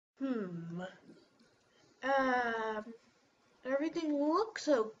Hmm. Um, Everything looks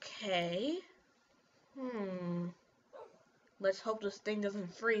okay. Hmm. Let's hope this thing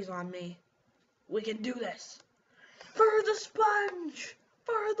doesn't freeze on me. We can do this. For the sponge!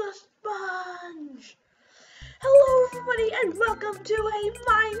 For the sponge! Hello everybody and welcome to a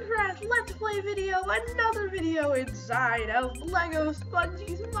Minecraft Let's Play video, another video inside of Lego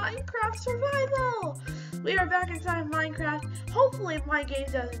Spongey's Minecraft Survival! We are back inside of Minecraft. Hopefully my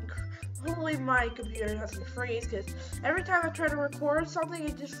computer doesn't freeze, because every time I try to record something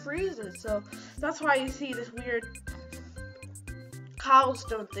it just freezes, so that's why you see this weird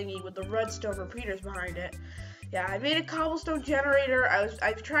cobblestone thingy with the redstone repeaters behind it. Yeah, I made a cobblestone generator. I was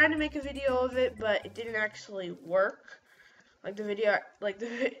trying to make a video of it, but it didn't actually work. I didn't actually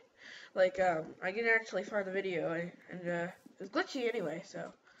find the video, and it was glitchy anyway.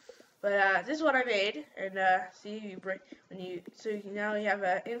 So, but this is what I made, and see, now you have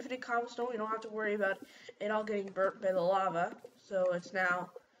an infinite cobblestone. You don't have to worry about it all getting burnt by the lava. So it's now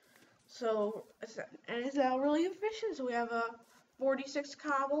really efficient. So we have a 46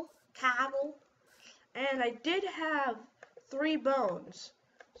 cobble. And I did have 3 bones,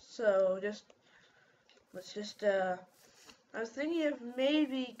 so I was thinking of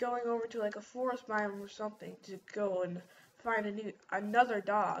maybe going over to like a forest biome or something to go and find another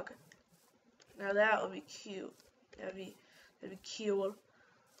dog. Now that would be cute. That'd be cute.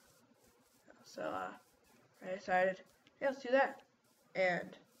 So I decided, yeah, let's do that.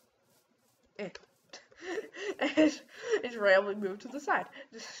 And it's randomly moved to the side.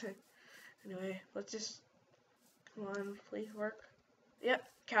 Anyway, let's just, come on, please work. Yep,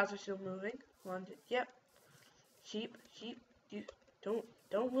 cows are still moving. Come on, yep. Sheep, don't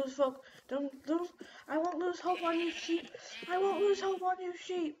lose hope. I won't lose hope on you, sheep. I won't lose hope on you,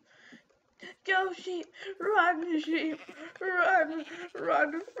 sheep. Go, sheep, run, sheep, run,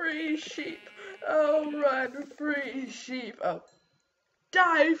 free, sheep. Oh, run, free, sheep. Oh,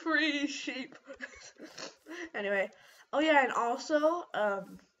 die, free, sheep. Anyway, oh yeah, and also,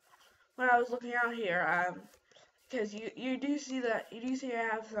 when I was looking out here, because you do see I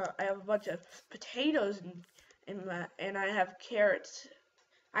have a bunch of potatoes and I have carrots.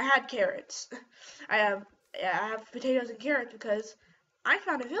 I had carrots. I have potatoes and carrots because I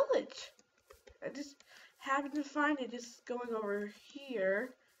found a village. I just happened to find it just going over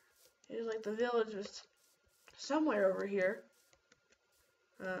here. It was like the village was somewhere over here.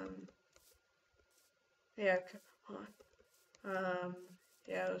 Yeah, hold on.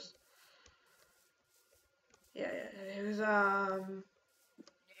 Yeah, it was. Yeah, it was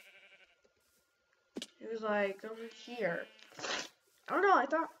like over here. I don't know. I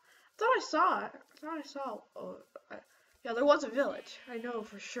thought I saw it. Oh, yeah, there was a village. I know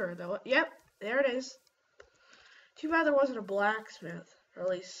for sure though. Yep, there it is. Too bad there wasn't a blacksmith, or at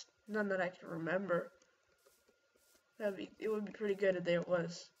least none that I can remember. It would be pretty good if there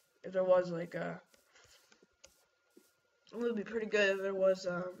was like a. It would be pretty good if there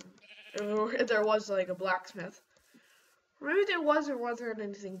was like a blacksmith. Or maybe there wasn't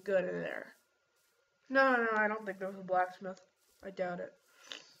anything good in there. No, I don't think there was a blacksmith. I doubt it.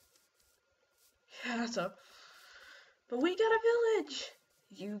 Yeah, so. But we got a village.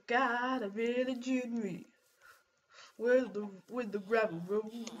 You got a village in me. With the gravel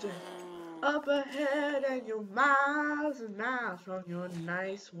road up ahead, and you're miles and miles from your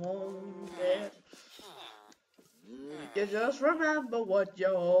nice warm bed. You just remember what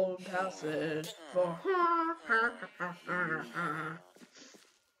your old house is for.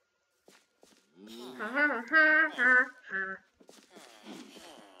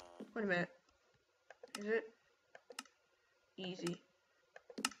 Wait a minute. Is it? Easy.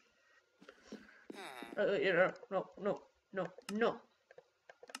 No.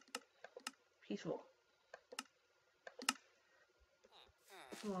 Peaceful.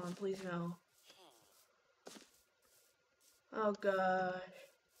 Come on, please no. Oh gosh.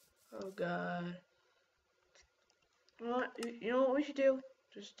 Oh god. You know what we should do?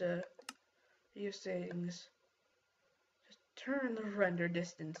 Just these things. Just turn the render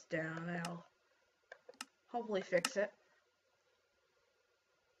distance down. That'll hopefully fix it.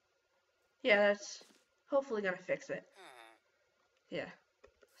 Yeah, that's hopefully gonna fix it. Yeah,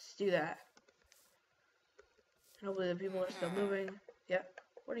 let's do that. Hopefully the people are still moving. Yep.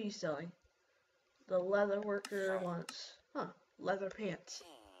 What are you selling? The leather worker wants, leather pants.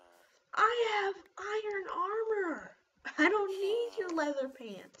 I have iron armor. I don't need your leather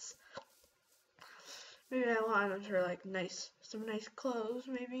pants. Maybe I want them for like some nice clothes.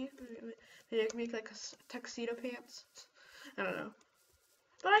 Maybe I can make like a tuxedo pants. I don't know.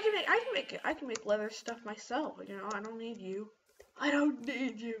 But I can make leather stuff myself. You know, I don't need you. I don't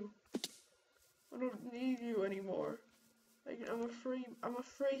need you. I don't need you anymore. I'm a free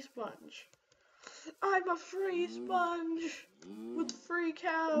sponge. I'm a free sponge with free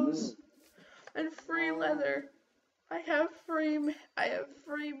cows and free leather. I have free meat. I have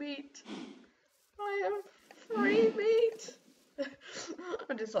free meat.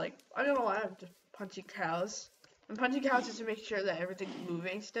 I'm just like, I don't know why I'm just punching cows. I'm punching cows just to make sure that everything's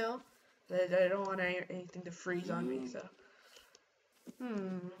moving still. That I don't want anything to freeze on me, so.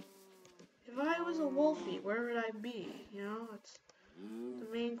 If I was a wolfie, where would I be? You know, it's the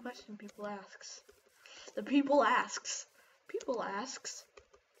main question people asks. People asks.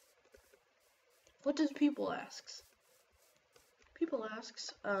 What does people asks? People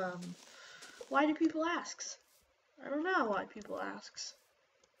asks, why do people asks? I don't know why people asks.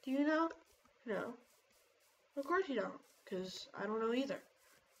 Do you know? No. Of course you don't, because I don't know either.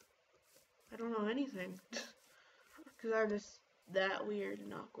 I don't know anything. Because I'm just that weird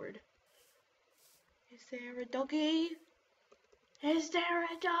and awkward. Is there a doggy? Is there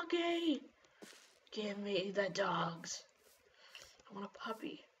a doggy? Give me the dogs. I want a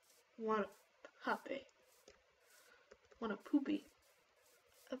puppy. I want a puppy. I want a poopy.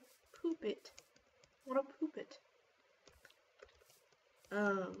 A poopit. I want to poop it.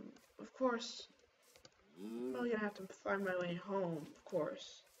 Of course, I'm probably gonna have to find my way home, of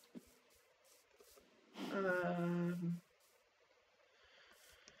course.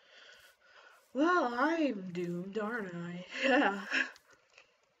 Well, I'm doomed, aren't I? Yeah.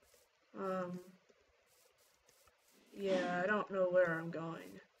 Yeah, I don't know where I'm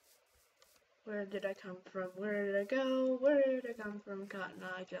going. Where did I come from? Where did I go? Where did I come from, Cotton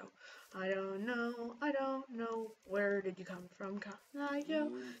Eye Joe? I don't know. I don't know. Where did you come from, Cotton Eye Joe?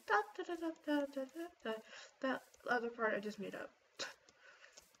 Da da da da da da da. That other part I just made up.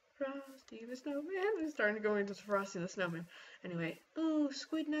 Frosty the Snowman. I'm starting to go into Frosty the Snowman. Anyway, ooh,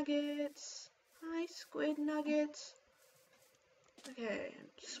 squid nuggets. Hi, squid nuggets. Okay,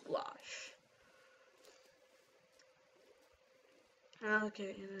 splash.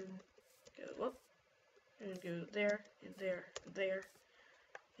 Okay, and then go up, and go there, and there, and there,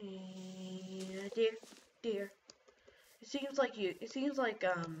 and there. It seems like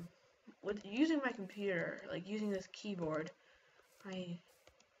with using my computer, like using this keyboard,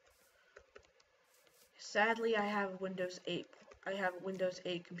 sadly I have Windows 8. I have a Windows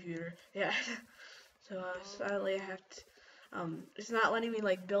 8 computer. Yeah. So sadly I have to. It's not letting me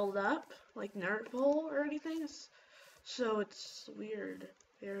like build up like Nerdpool or anything. So it's weird,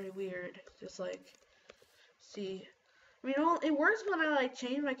 very weird. Just like, see, I mean, it works when I like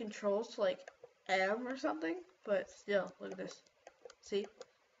change my controls to like M or something, but still, look at this. See?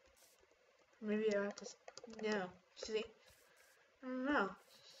 Maybe I have to, no, see? I don't know.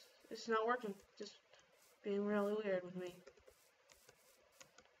 It's not working. Just being really weird with me.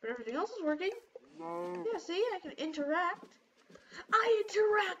 But everything else is working. No. Yeah, see? I can interact. I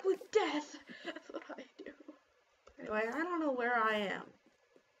interact with death. That's what I do. Anyway, I don't know where I am.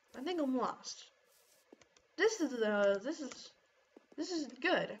 I think I'm lost. This is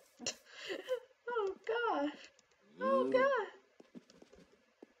good. Oh gosh. Oh god.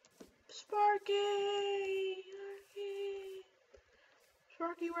 Sparky.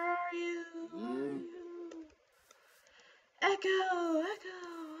 Sparky, where are you? Where are you? Echo.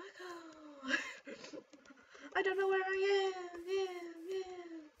 I don't know where I am.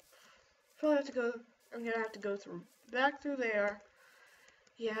 Probably have to go. I'm gonna have to go back through there.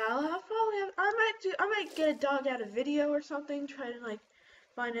 Yeah, I might get a dog out of video or something. Try to like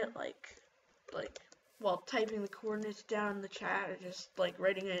find it like while typing the coordinates down in the chat, or just like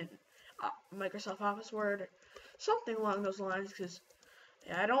writing it in Microsoft Office Word or something along those lines. Because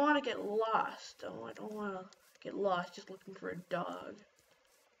yeah, I don't want to get lost. I don't want to get lost just looking for a dog.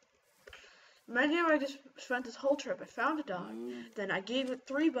 Imagine if I just spent this whole trip. I found a dog, then I gave it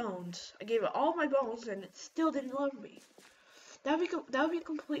 3 bones. I gave it all my bones, and it still didn't love me. That would be a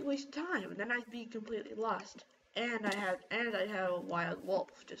complete waste of time. And then I'd be completely lost. And I'd have a wild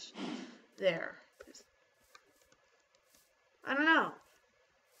wolf just there. I don't know.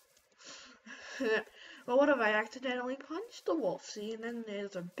 Well, what if I accidentally punched the wolf? See, and then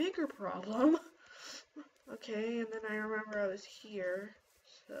there's a bigger problem. Okay, and then I remember I was here,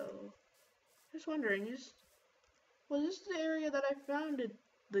 so just wondering, was this the area that I founded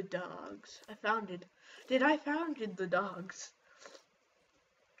the dogs? Did I founded the dogs?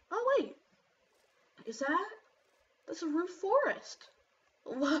 Oh wait, that's a roof forest.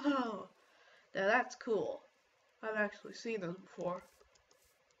 Wow, now that's cool. I've actually seen those before.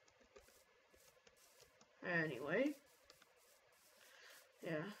 Anyway,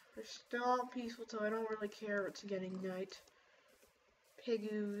 yeah, they're still all peaceful, so I don't really care if it's getting night.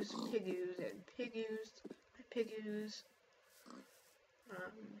 Pigoos, Pigoos, and Pigoos, Pigoos.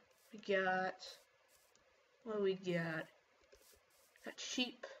 We got, what do we got? Got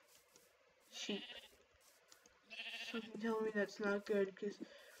sheep. Sheep. Something telling me that's not good, because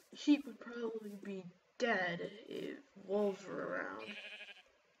sheep would probably be dead if wolves were around.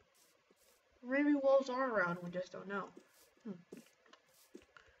 Maybe wolves are around, we just don't know.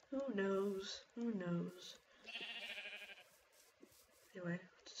 Who knows? Who knows? Anyway,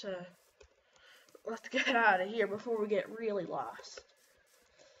 let's get out of here before we get really lost.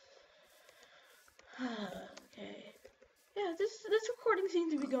 Okay. Yeah, this recording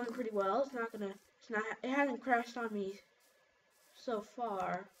seems to be going pretty well. It hasn't crashed on me so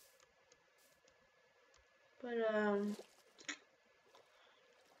far.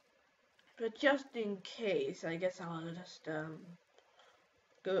 But just in case, I guess I'll just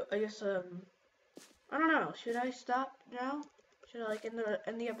go. I don't know. Should I stop now? Should I like end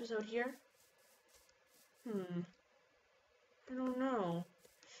the episode here? I don't know.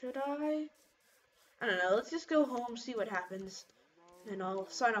 Should I? I don't know. Let's just go home, see what happens, and I'll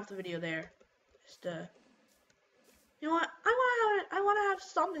sign off the video there. You know what? I want to have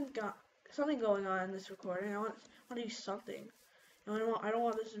something going on in this recording. I want to do something. I don't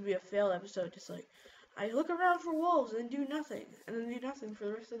want this to be a failed episode. Just like I look around for wolves and do nothing, and then do nothing for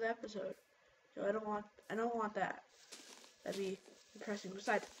the rest of the episode. So I don't want that. That'd be depressing.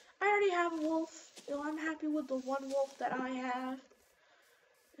 Besides, I already have a wolf. You know, I'm happy with the one wolf that I have.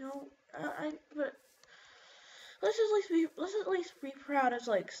 You know, but let's at least be proud of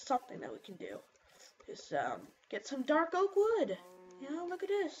like something that we can do. Just get some dark oak wood. You know, look at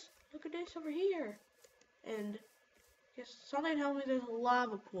this. Look at this over here. And just something tells me there's a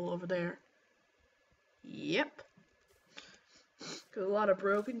lava pool over there. Yep. Got a lot of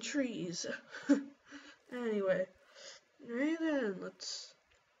broken trees. Anyway, right then, let's.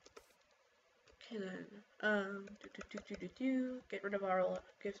 Okay then. Get rid of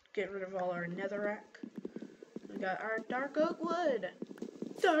all our netherrack. We got our dark oak wood.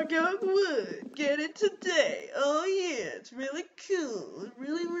 Dark oak wood. Get it today. Oh yeah, it's really cool. It's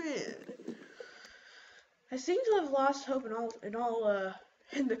really red. I seem to have lost hope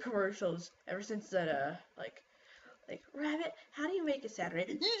in the commercials ever since that like Rabbit, how do you make a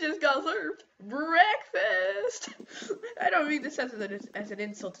Saturday? You just got served breakfast. I don't mean this as an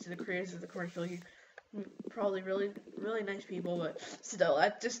insult to the creators of the commercial. You probably really nice people, but still,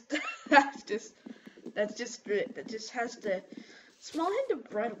 that just has the small hint of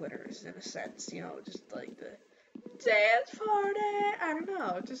breadwinners in a sense, you know, just like the dance party. I don't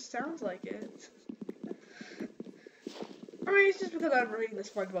know, it just sounds like it. I mean, it's just because I'm reading the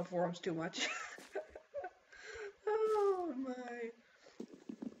SpongeBob forums too much. Oh my.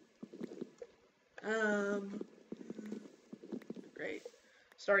 Great.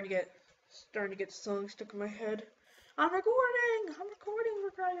 Starting to get songs stuck in my head. I'm recording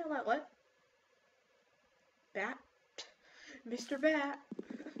for crying out loud. What? Bat? Mr. Bat.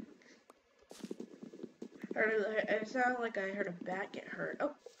 It sounded like I heard a bat get hurt.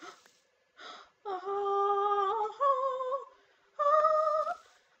 Oh.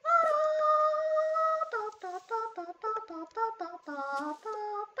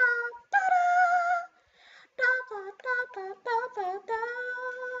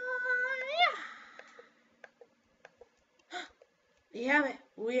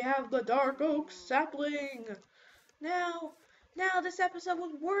 We have the dark oak sapling. Now this episode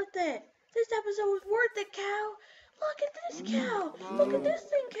was worth it. This episode was worth it, cow. Look at this cow. Look at this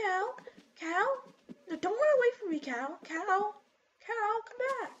thing, cow. Cow? No, don't run away from me, cow. Cow, come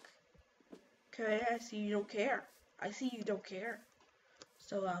back. Okay, I see you don't care.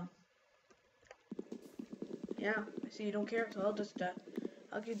 So, yeah, I see you don't care. So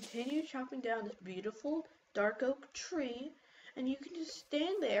I'll continue chopping down this beautiful dark oak tree, and you can just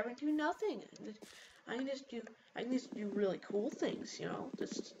stand there and do nothing. I can just do really cool things, you know.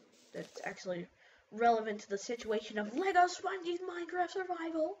 That's actually relevant to the situation of Lego Spongy's Minecraft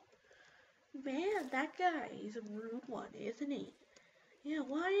survival. Man, that guy, he's a rude one, isn't he? Yeah,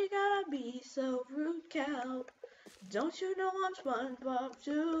 why you gotta be so rude, cow? Don't you know I'm SpongeBob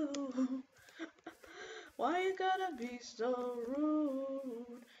too? Why you gotta be so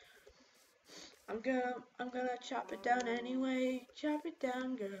rude? I'm gonna chop it down anyway. Chop it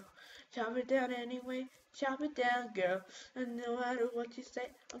down, girl. Chop it down anyway. Chop it down, girl. And no matter what you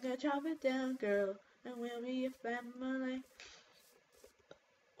say, I'm gonna chop it down, girl. And we'll be a family.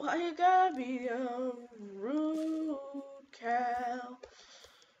 Why you gotta be a rude cow?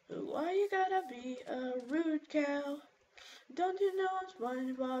 Why you gotta be a rude cow? Don't you know I'm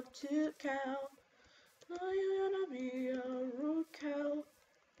SpongeBob too, cow? I'm gonna be a rude cow.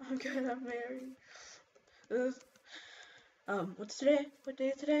 I'm gonna marry this. What's today? What day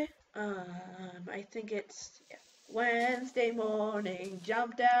is today? I think it's Wednesday morning.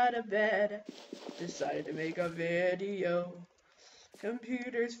 Jumped out of bed. Decided to make a video.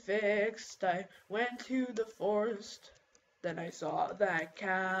 Computer's fixed. I went to the forest. Then I saw that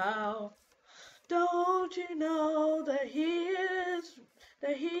cow. Don't you know that he is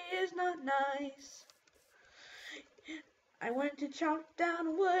not nice? I went to chop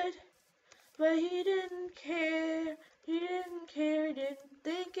down wood, but he didn't care. He didn't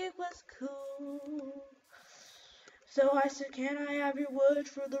think it was cool. So I said, can I have your wood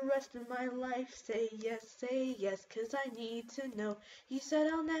for the rest of my life? Say yes, 'cause I need to know. He said,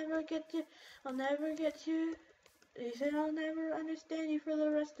 I'll never get you. He said, I'll never understand you for the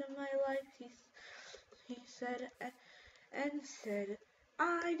rest of my life. He said,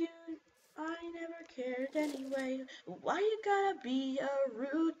 I never cared anyway. Why you gotta be a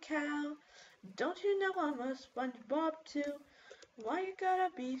rude cow? Don't you know I'm a SpongeBob too? Why you gotta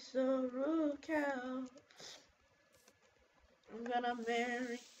be so rude, cow? I'm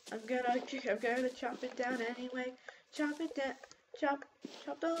gonna chop it down anyway. Chop it down, chop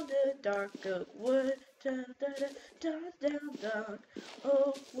all the dark oak wood. Down.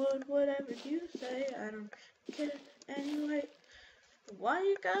 Oak wood, whatever you say, I don't care anyway. Why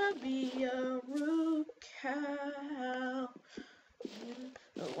you gotta be a rude cow?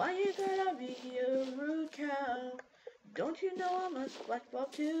 Why you gotta be a rude cow? Don't you know I'm a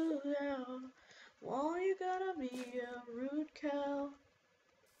SpongeBob too? Why you gotta be a rude cow?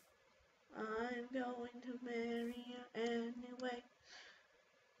 I'm going to marry you anyway.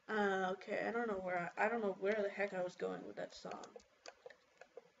 Okay, I don't know where the heck I was going with that song.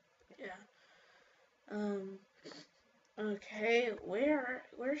 Yeah. Okay, where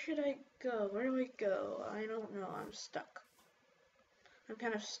should I go? Where do I go? I don't know. I'm stuck. I'm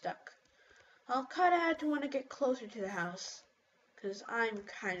kind of stuck. I'll cut ahead to when I get closer to the house, 'cause I'm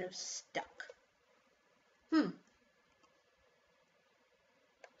kind of stuck.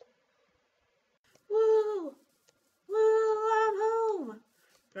 Woo! I'm home!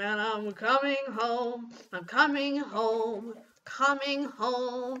 And I'm coming home. I'm coming home.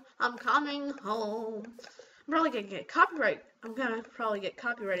 I'm coming home. I'm probably gonna get copyright. I'm gonna probably get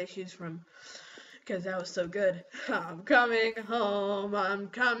copyright issues from, because that was so good. I'm coming home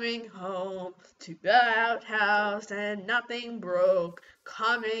to the outhouse and nothing broke.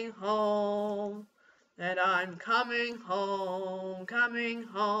 Coming home, and I'm coming home,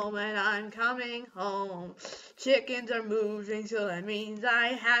 and I'm coming home. Chickens are moving, so that means I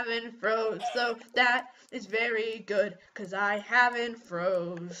haven't froze. So that is very good, 'cause I haven't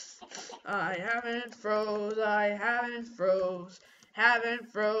froze. I haven't froze.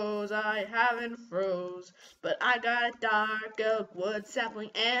 But I got a dark oak wood sapling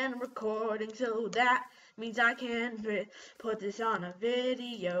and recording, so that means I can put this on a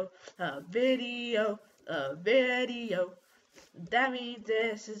video. That means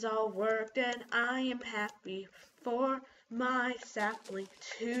this is all worked, and I am happy for my sapling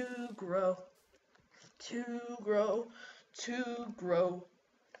to grow.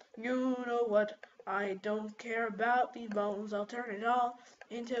 You know what? I don't care about these bones. I'll turn it all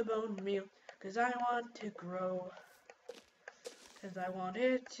into bone meal, 'cause I want to grow. 'Cause I want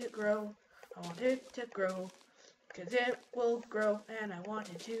it to grow. 'Cause it will grow, and I want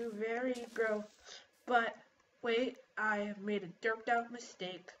it to very grow. But wait, I have made a derped out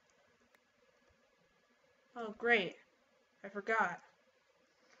mistake. Oh great, I forgot.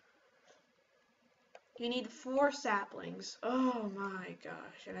 You need 4 saplings. Oh my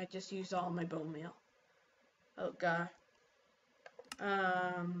gosh, and I just used all my bone meal. Oh god.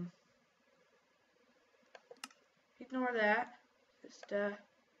 Ignore that. Just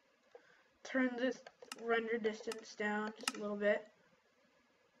turn this render distance down just a little bit.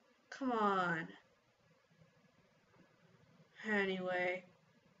 Come on. Anyway,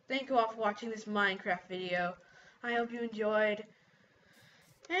 thank you all for watching this Minecraft video. I hope you enjoyed.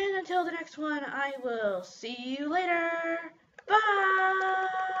 And until the next one, I will see you later.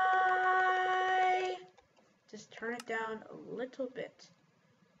 Bye! Just turn it down a little bit.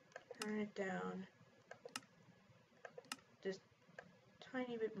 Turn it down just a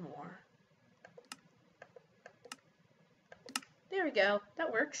tiny bit more. There we go.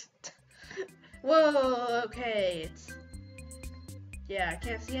 That works. Whoa, okay. Yeah, I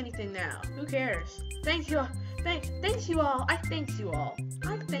can't see anything now. Who cares? Thank you all. Thanks you all.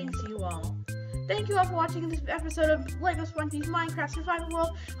 Thank you all for watching this episode of Lego Spongy's Minecraft Survival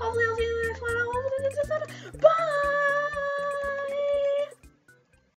World. Hopefully I'll see you in the next one. Bye!